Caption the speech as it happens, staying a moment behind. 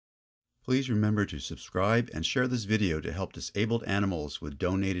Please remember to subscribe and share this video to help disabled animals with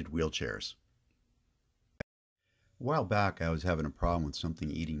donated wheelchairs. A while back I was having a problem with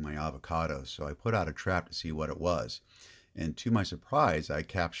something eating my avocados, so I put out a trap to see what it was. And to my surprise, I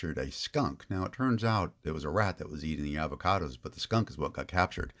captured a skunk. Now it turns out it was a rat that was eating the avocados, but the skunk is what got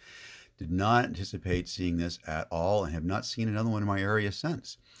captured. Did not anticipate seeing this at all and have not seen another one in my area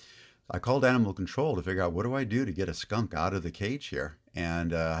since. I called animal control to figure out what do I do to get a skunk out of the cage here,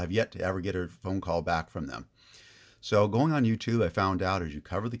 and have yet to ever get a phone call back from them. So going on YouTube, I found out as you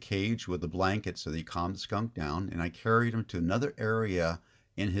cover the cage with a blanket so that you calm the skunk down, and I carried him to another area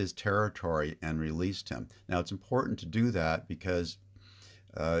in his territory and released him. Now it's important to do that because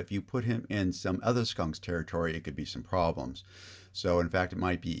if you put him in some other skunk's territory, it could be some problems. So in fact, it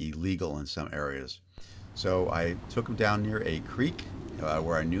might be illegal in some areas. So I took him down near a creek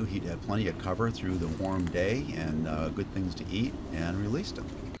where I knew he'd have plenty of cover through the warm day and good things to eat, and released him.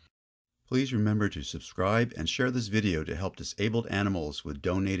 Please remember to subscribe and share this video to help disabled animals with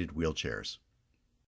donated wheelchairs.